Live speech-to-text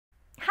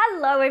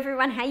Hello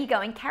everyone, how you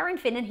going? Karen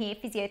Finnan here,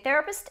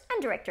 physiotherapist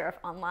and director of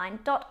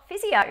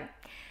online.physio.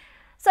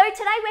 So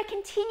today we're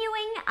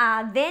continuing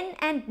our Then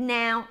and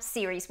Now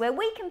series where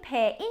we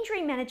compare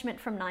injury management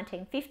from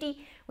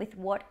 1950 with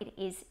what it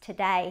is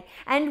today.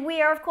 And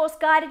we are of course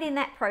guided in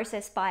that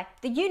process by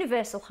the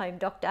Universal Home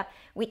Doctor,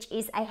 which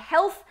is a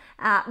health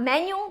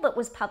manual that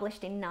was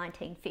published in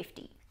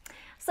 1950.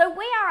 So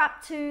we are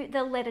up to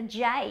the letter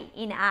J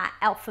in our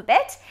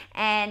alphabet,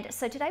 and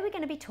so today we're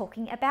going to be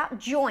talking about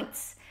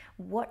joints.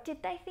 What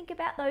did they think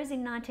about those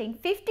in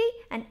 1950,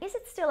 and is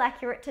it still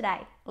accurate today?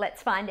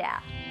 Let's find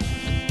out.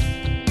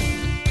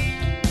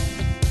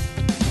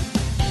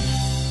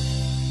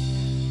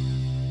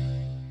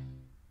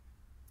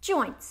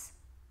 Joints.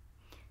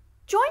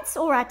 Joints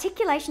or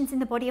articulations in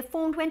the body are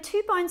formed when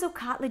two bones or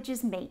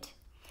cartilages meet.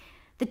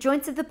 The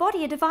joints of the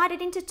body are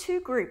divided into two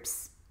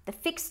groups: the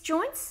fixed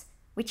joints,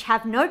 which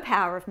have no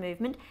power of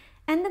movement,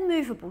 and the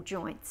movable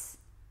joints.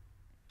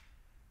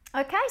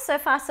 Okay, so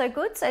far so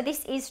good. So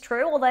this is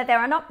true, although there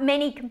are not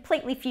many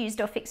completely fused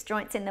or fixed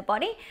joints in the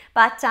body,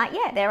 but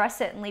yeah, there are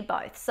certainly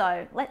both.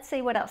 So let's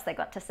see what else they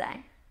got to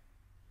say.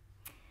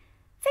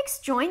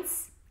 Fixed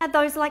joints are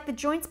those like the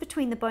joints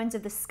between the bones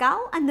of the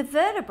skull and the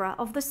vertebra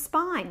of the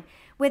spine,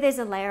 where there's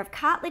a layer of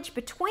cartilage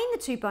between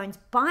the two bones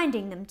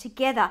binding them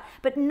together,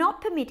 but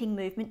not permitting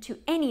movement to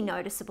any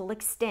noticeable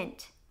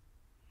extent.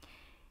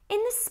 In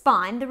the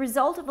spine, the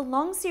result of a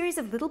long series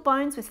of little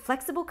bones with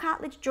flexible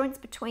cartilage joints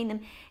between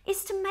them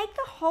is to make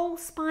the whole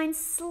spine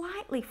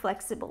slightly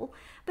flexible,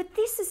 but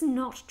this is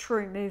not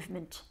true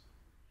movement.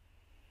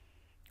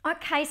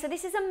 Okay, so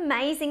this is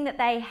amazing that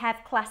they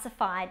have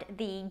classified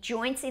the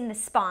joints in the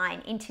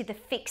spine into the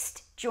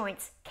fixed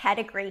joints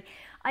category.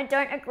 I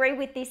don't agree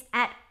with this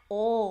at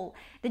all.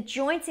 The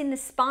joints in the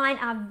spine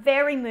are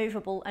very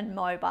movable and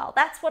mobile.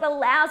 That's what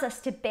allows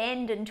us to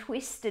bend and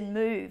twist and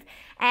move.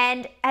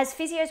 And as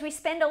physios, we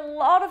spend a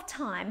lot of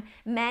time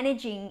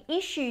managing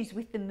issues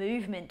with the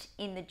movement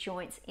in the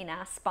joints in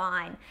our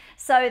spine.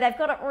 So they've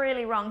got it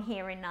really wrong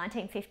here in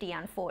 1950,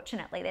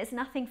 unfortunately. There's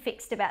nothing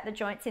fixed about the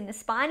joints in the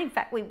spine. In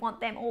fact, we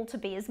want them all to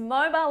be as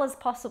mobile as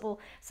possible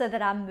so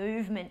that our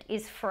movement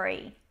is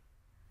free.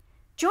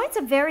 Joints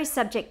are very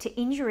subject to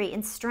injury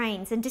and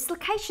strains, and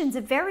dislocations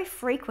are very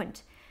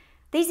frequent.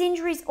 These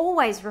injuries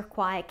always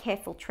require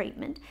careful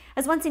treatment,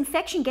 as once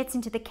infection gets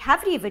into the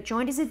cavity of a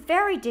joint, it is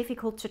very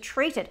difficult to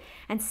treat it,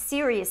 and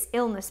serious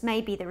illness may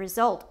be the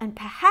result, and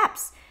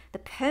perhaps the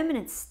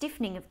permanent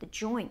stiffening of the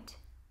joint.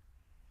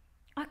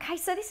 Okay,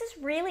 so this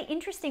is really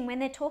interesting when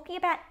they're talking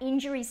about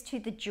injuries to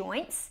the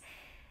joints.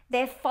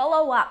 Their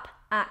follow-up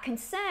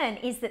concern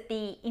is that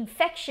the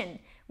infection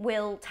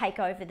will take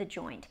over the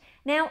joint.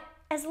 Now,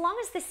 as long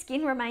as the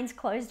skin remains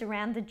closed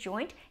around the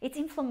joint, it's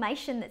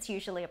inflammation that's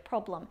usually a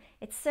problem.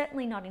 It's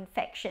certainly not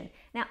infection.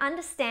 Now,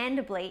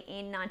 understandably,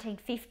 in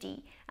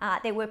 1950,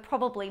 there were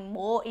probably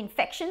more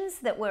infections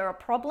that were a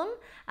problem.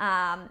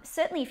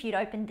 Certainly, if you'd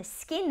opened the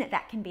skin,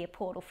 that can be a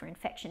portal for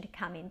infection to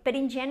come in. But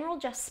in general,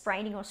 just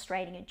spraining or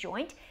straightening a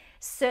joint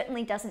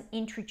certainly doesn't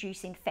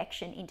introduce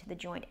infection into the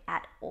joint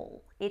at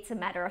all. It's a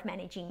matter of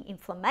managing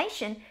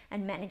inflammation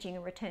and managing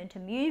a return to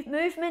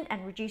movement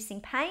and reducing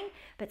pain,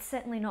 but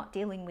certainly not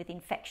dealing with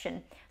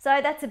infection.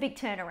 So that's a big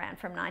turnaround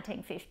from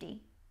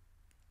 1950.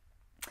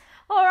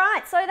 All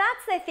right, so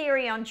that's their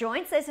theory on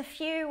joints. There's a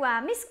few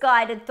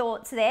misguided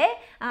thoughts there.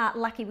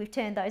 Lucky we've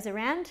turned those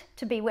around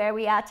to be where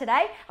we are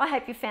today. I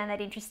hope you found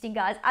that interesting,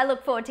 guys. I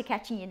look forward to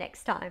catching you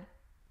next time.